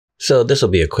So this will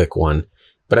be a quick one,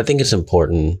 but I think it's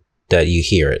important that you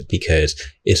hear it because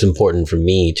it's important for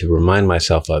me to remind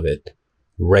myself of it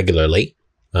regularly,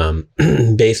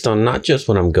 based on not just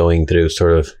what I'm going through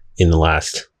sort of in the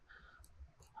last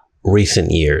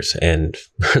recent years. And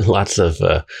lots of,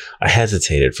 I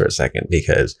hesitated for a second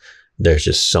because there's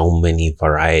just so many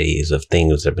varieties of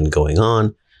things that have been going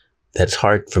on that's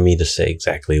hard for me to say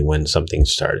exactly when something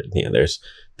started. There's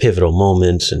pivotal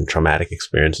moments and traumatic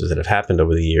experiences that have happened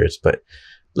over the years, but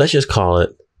let's just call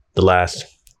it the last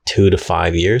 2 to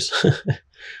 5 years.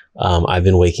 I've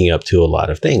been waking up to a lot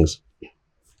of things.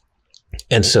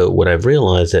 And so what I've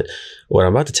realized that what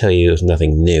I'm about to tell you is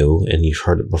nothing new and you've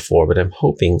heard it before, but I'm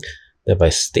hoping that by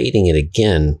stating it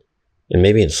again, and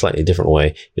maybe in a slightly different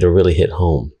way, it'll really hit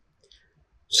home.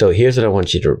 So here's what I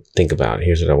want you to think about.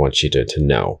 Here's what I want you to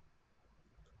know.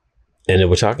 And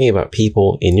we're talking about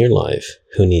people in your life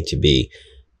who need to be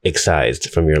excised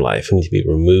from your life, who need to be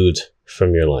removed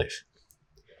from your life.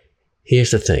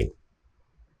 Here's the thing.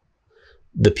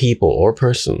 The people or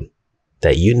person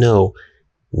that you know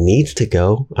needs to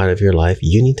go out of your life,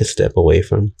 you need to step away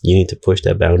from, you need to push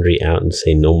that boundary out and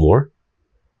say no more.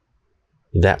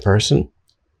 That person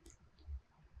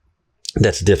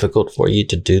that's difficult for you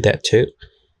to do that to,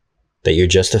 that you're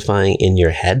justifying in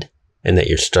your head and that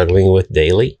you're struggling with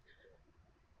daily,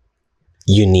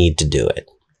 you need to do it.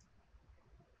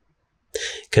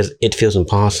 Because it feels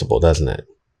impossible, doesn't it?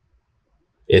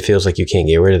 It feels like you can't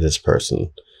get rid of this person,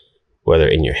 whether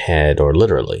in your head or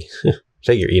literally.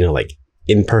 Figure, like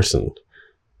in person.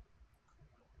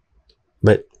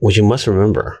 But what you must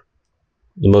remember,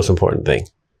 the most important thing.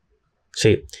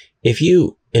 See, if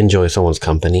you enjoy someone's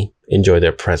company, enjoy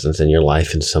their presence in your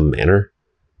life in some manner,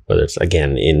 whether it's,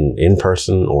 again, in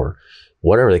person or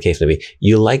whatever the case may be,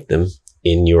 you like them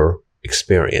in your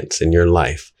experience, in your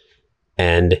life.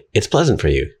 And it's pleasant for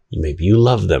you. Maybe you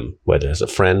love them, whether as a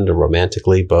friend or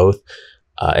romantically, both,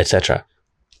 etc.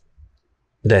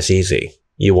 That's easy.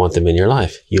 You want them in your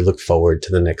life. You look forward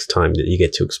to the next time that you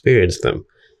get to experience them.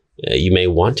 You may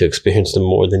want to experience them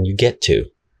more than you get to.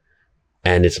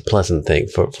 And it's a pleasant thing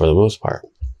for the most part.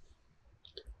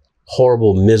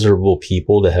 Horrible, miserable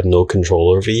people that have no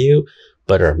control over you,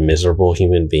 but are miserable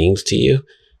human beings to you,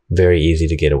 very easy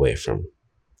to get away from.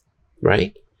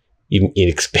 Right? You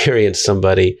experience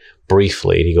somebody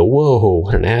briefly and you go, whoa,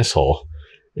 what an asshole.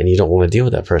 And you don't want to deal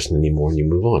with that person anymore and you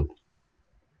move on.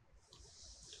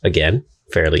 Again,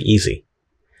 fairly easy.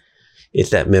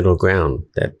 It's that middle ground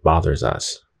that bothers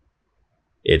us.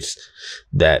 It's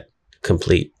that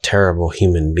complete terrible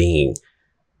human being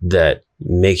that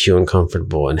makes you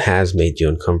uncomfortable and has made you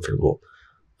uncomfortable,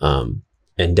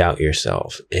 and doubt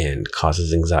yourself and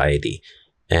causes anxiety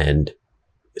and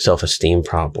self-esteem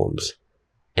problems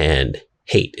and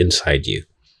hate inside you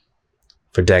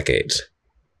for decades.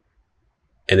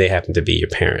 And they happen to be your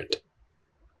parent.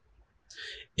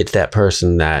 It's that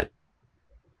person that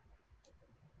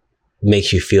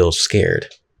makes you feel scared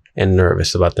and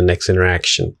nervous about the next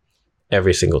interaction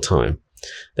every single time.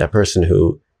 That person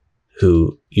who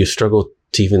you struggle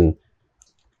to even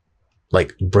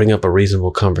bring up a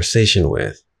reasonable conversation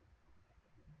with,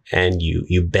 and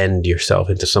you bend yourself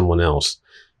into someone else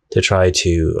to try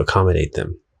to accommodate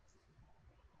them.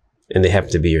 And they happen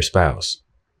to be your spouse.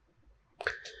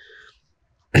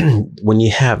 When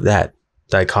you have that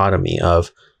dichotomy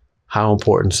of how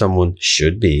important someone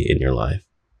should be in your life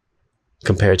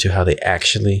compared to how they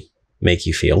actually make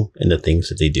you feel and the things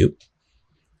that they do,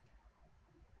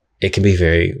 it can be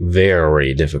very,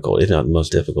 very difficult, if not the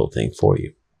most difficult thing for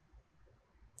you.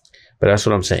 But that's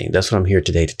what I'm saying. That's what I'm here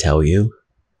today to tell you.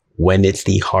 When it's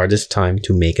the hardest time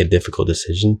to make a difficult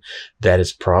decision, that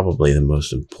is probably the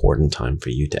most important time for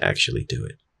you to actually do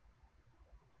it.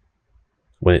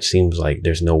 When it seems like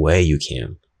there's no way you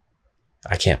can.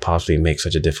 I can't possibly make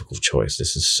such a difficult choice.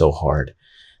 This is so hard.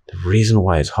 The reason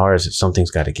why it's hard is that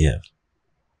something's got to give.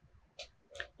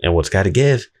 And what's got to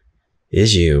give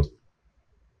is you.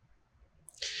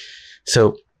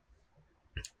 So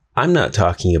I'm not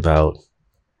talking about,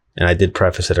 and I did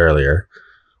preface it earlier,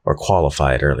 or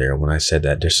qualify it earlier when I said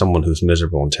that there's someone who's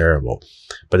miserable and terrible,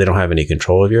 but they don't have any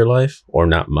control of your life or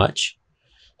not much.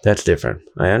 That's different.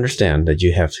 I understand that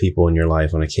you have people in your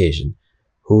life on occasion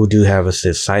who do have a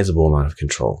sizable amount of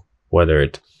control, whether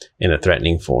it's in a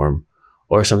threatening form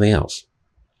or something else.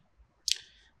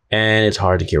 And it's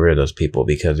hard to get rid of those people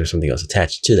because there's something else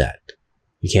attached to that.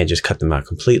 You can't just cut them out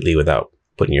completely without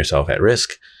putting yourself at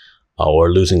risk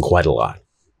or losing quite a lot.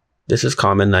 This is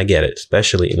common, I get it,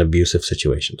 especially in abusive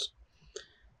situations.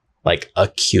 Like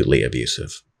acutely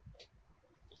abusive.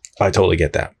 I totally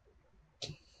get that.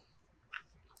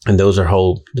 And those are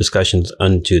whole discussions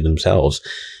unto themselves.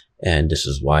 And this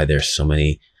is why there's so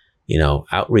many,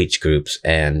 outreach groups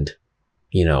and,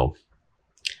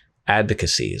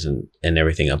 advocacies and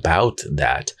everything about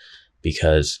that,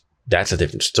 because that's a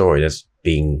different story. That's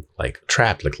being like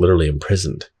trapped, like literally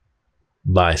imprisoned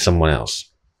by someone else.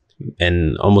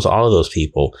 And almost all of those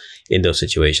people in those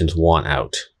situations want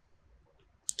out,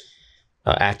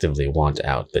 actively want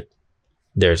out, but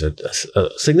there's a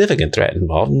significant threat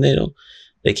involved, and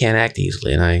they can't act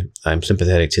easily. And I'm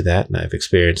sympathetic to that, and I've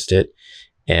experienced it,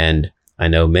 and I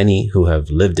know many who have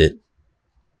lived it,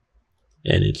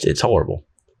 and it's horrible.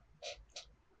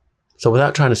 So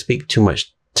without trying to speak too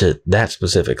much to that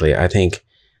specifically, I think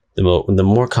the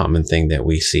more common thing that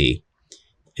we see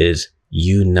is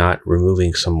you not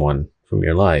removing someone from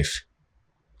your life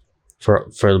for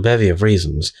a bevy of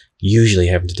reasons, usually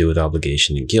having to do with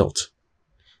obligation and guilt.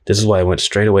 This is why I went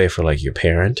straight away for like your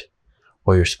parent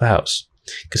or your spouse.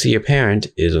 Because see, your parent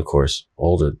is, of course,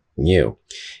 older than you.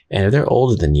 And if they're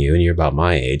older than you and you're about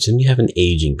my age, then you have an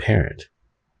aging parent,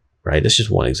 right? That's just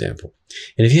one example.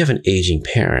 And if you have an aging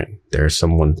parent, there's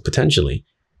someone potentially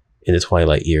in the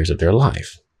twilight years of their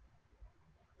life.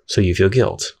 So you feel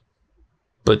guilt,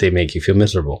 but they make you feel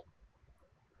miserable.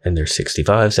 And they're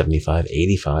 65, 75,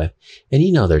 85, and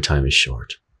you know their time is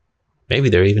short. Maybe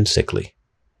they're even sickly,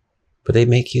 but they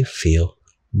make you feel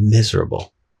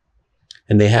miserable.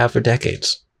 And they have for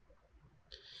decades.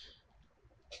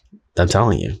 I'm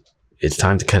telling you, it's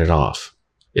time to cut it off.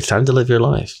 It's time to live your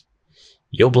life.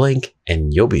 You'll blink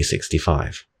and you'll be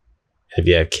 65. If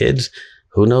you have kids,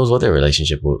 who knows what their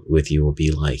relationship with you will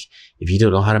be like if you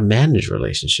don't know how to manage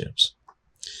relationships.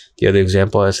 The other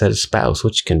example I said is spouse,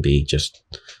 which can be just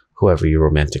whoever you're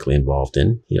romantically involved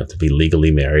in. You don't have to be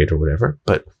legally married or whatever.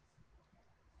 But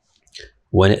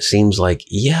when it seems like,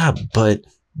 yeah, but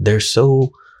they're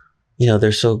so,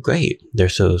 they're so great. They're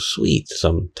so sweet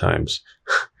sometimes.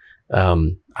 We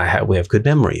have good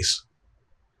memories.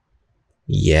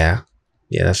 Yeah,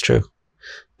 that's true.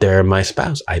 They're my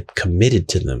spouse. I'm committed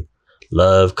to them.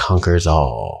 Love conquers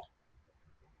all.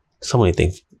 So many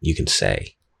things you can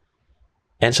say.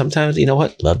 And sometimes, you know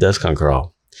what? Love does conquer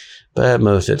all. But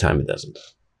most of the time it doesn't.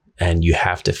 And you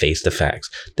have to face the facts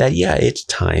that, yeah, it's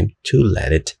time to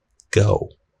let it go.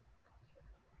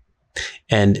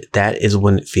 And that is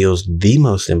when it feels the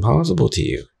most impossible to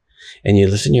you. And you're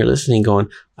listening going,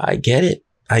 I get it.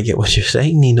 I get what you're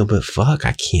saying, Nino, but fuck,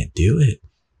 I can't do it.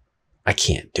 I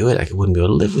can't do it. I wouldn't be able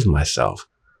to live with myself.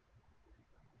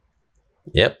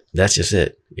 Yep, that's just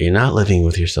it. You're not living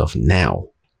with yourself now.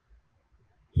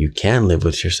 You can live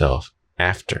with yourself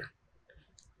after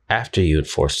you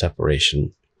enforce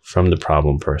separation from the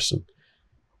problem person.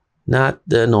 Not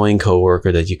the annoying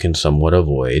coworker that you can somewhat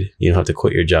avoid. You don't have to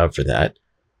quit your job for that.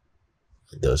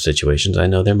 Those situations, I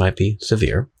know there might be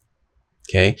severe.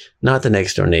 Okay? Not the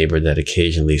next door neighbor that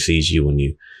occasionally sees you when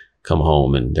you come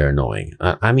home and they're annoying.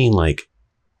 I mean like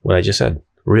what I just said,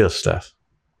 real stuff.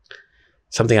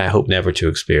 Something I hope never to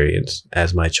experience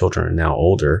as my children are now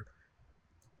older.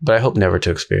 But I hope never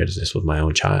to experience this with my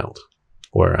own child,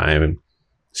 where I'm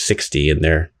 60 and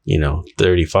they're,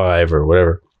 35 or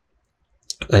whatever.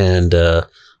 And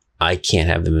I can't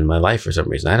have them in my life for some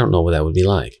reason. I don't know what that would be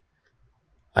like.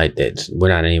 We're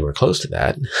not anywhere close to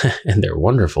that. And they're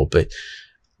wonderful. But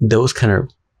those kind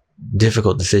of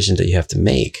difficult decisions that you have to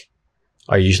make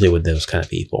are usually with those kind of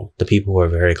people, the people who are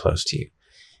very close to you.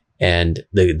 And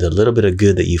the little bit of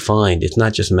good that you find, it's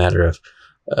not just a matter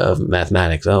of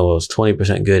mathematics. Oh, it's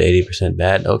 20% good, 80%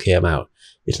 bad. Okay, I'm out.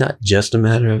 It's not just a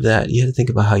matter of that. You have to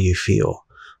think about how you feel.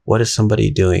 What is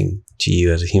somebody doing to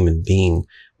you as a human being?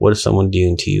 What is someone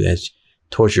doing to you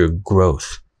towards your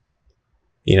growth?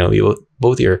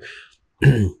 Both your,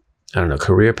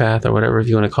 career path or whatever, if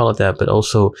you want to call it that, but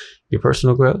also your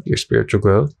personal growth, your spiritual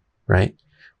growth, right?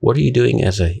 What are you doing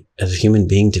as a human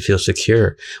being to feel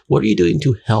secure? What are you doing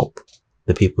to help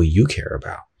the people you care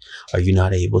about? Are you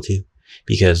not able to?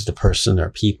 Because the person or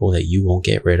people that you won't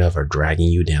get rid of are dragging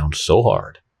you down so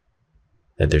hard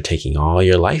that they're taking all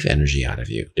your life energy out of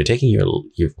you. They're taking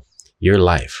your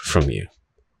life from you.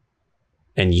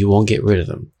 And you won't get rid of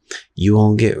them. You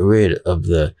won't get rid of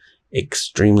the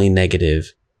extremely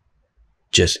negative,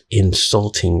 just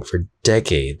insulting for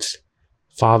decades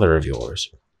father of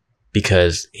yours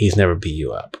because he's never beat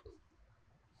you up.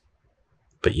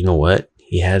 But you know what?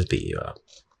 He has beat you up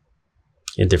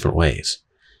in different ways.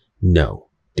 No,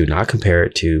 do not compare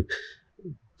it to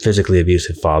physically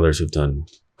abusive fathers who've done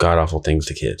god-awful things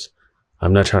to kids.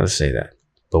 I'm not trying to say that,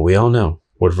 but we all know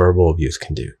what verbal abuse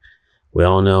can do. We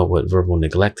all know what verbal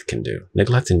neglect can do.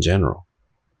 Neglect in general.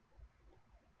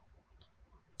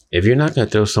 If you're not going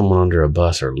to throw someone under a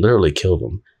bus or literally kill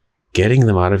them, getting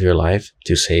them out of your life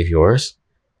to save yours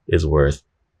is worth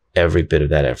every bit of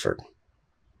that effort.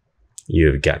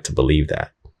 You've got to believe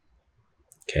that.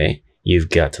 Okay? You've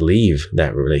got to leave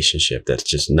that relationship that's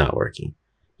just not working.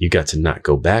 You got to not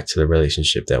go back to the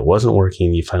relationship that wasn't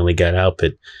working. You finally got out,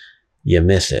 but you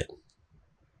miss it.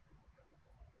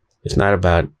 It's not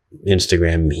about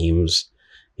Instagram memes,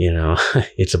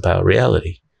 it's about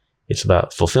reality. It's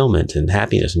about fulfillment and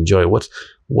happiness and joy.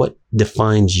 What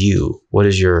defines you? What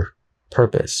is your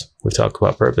purpose? We talk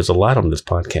about purpose a lot on this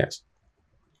podcast.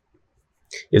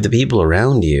 If the people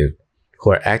around you who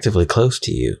are actively close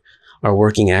to you are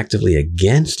working actively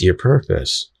against your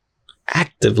purpose,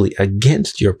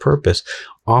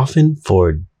 often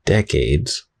for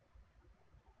decades,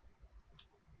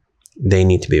 they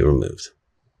need to be removed.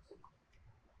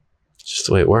 It's just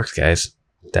the way it works, guys.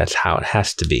 That's how it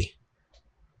has to be.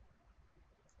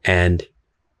 And,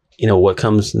 what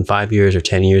comes in 5 years or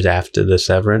 10 years after the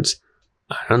severance,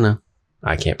 I don't know.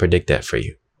 I can't predict that for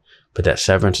you. But that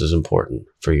severance is important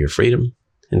for your freedom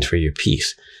and for your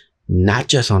peace, not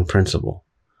just on principle,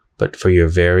 but for your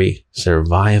very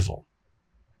survival.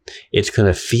 It's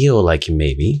going to feel like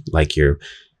you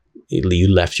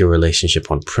left your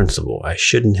relationship on principle. I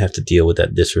shouldn't have to deal with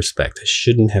that disrespect. I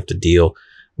shouldn't have to deal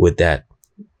with that,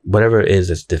 whatever it is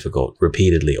that's difficult,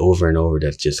 repeatedly over and over,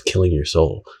 that's just killing your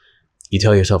soul. You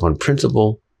tell yourself on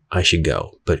principle, I should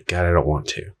go, but God, I don't want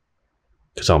to,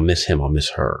 because I'll miss him, I'll miss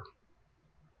her.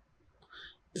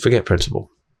 Forget principle.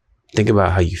 Think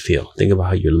about how you feel. Think about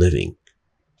how you're living.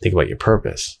 Think about your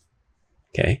purpose.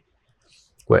 Okay?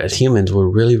 Whereas humans, we're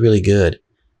really, really good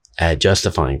at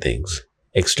justifying things.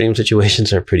 Extreme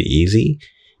situations are pretty easy.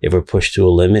 If we're pushed to a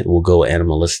limit, we'll go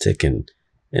animalistic and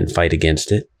fight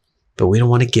against it. But we don't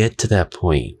want to get to that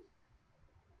point.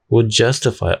 We'll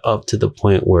justify up to the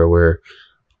point where we're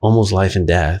almost life and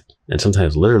death, and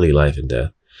sometimes literally life and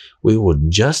death. We will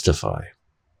justify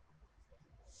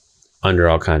under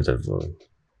all kinds of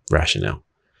rationale.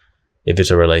 If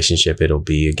it's a relationship, it'll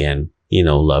be, again,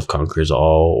 love conquers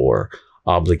all, or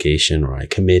obligation, or I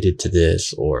committed to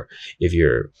this. Or if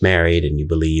you're married and you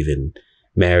believe in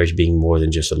marriage being more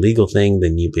than just a legal thing,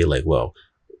 then you'd be like, well,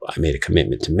 I made a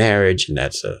commitment to marriage, and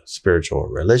that's a spiritual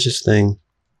or religious thing.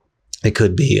 It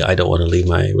could be, I don't want to leave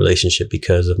my relationship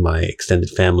because of my extended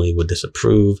family would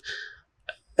disapprove.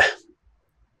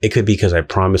 It could be because I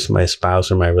promised my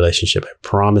spouse or my relationship, I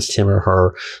promised him or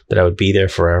her that I would be there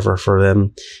forever for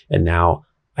them, and now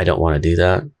I don't want to do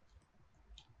that.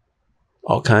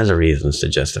 All kinds of reasons to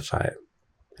justify it.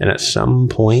 And at some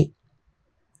point,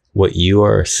 what you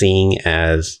are seeing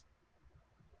as,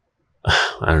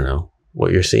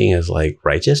 what you're seeing as like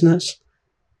righteousness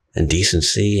and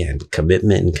decency and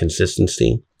commitment and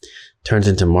consistency turns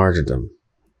into martyrdom.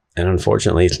 And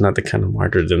unfortunately, it's not the kind of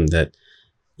martyrdom that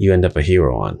you end up a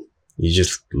hero on. You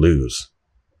just lose.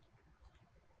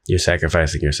 You're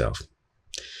sacrificing yourself.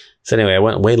 So anyway, I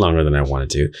went way longer than I wanted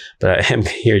to, but I am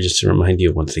here just to remind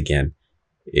you once again,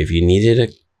 if you needed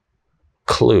a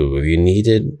clue, if you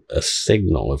needed a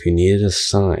signal, if you needed a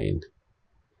sign,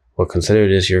 well, consider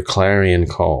it as your clarion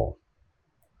call.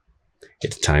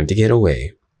 It's time to get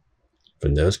away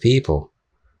from those people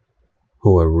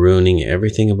who are ruining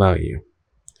everything about you,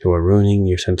 who are ruining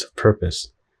your sense of purpose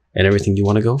and everything you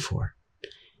want to go for.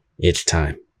 It's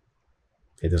time.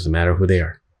 It doesn't matter who they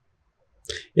are.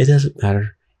 It doesn't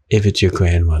matter if it's your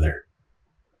grandmother.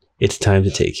 It's time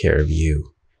to take care of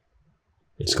you.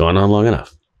 It's gone on long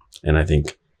enough. And I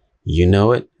think you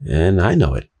know it and I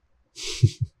know it.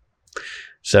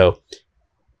 So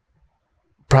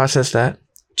process that,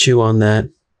 chew on that,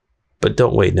 but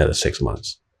don't wait another 6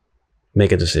 months.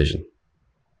 Make a decision.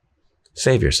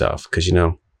 Save yourself, because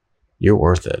you're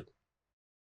worth it.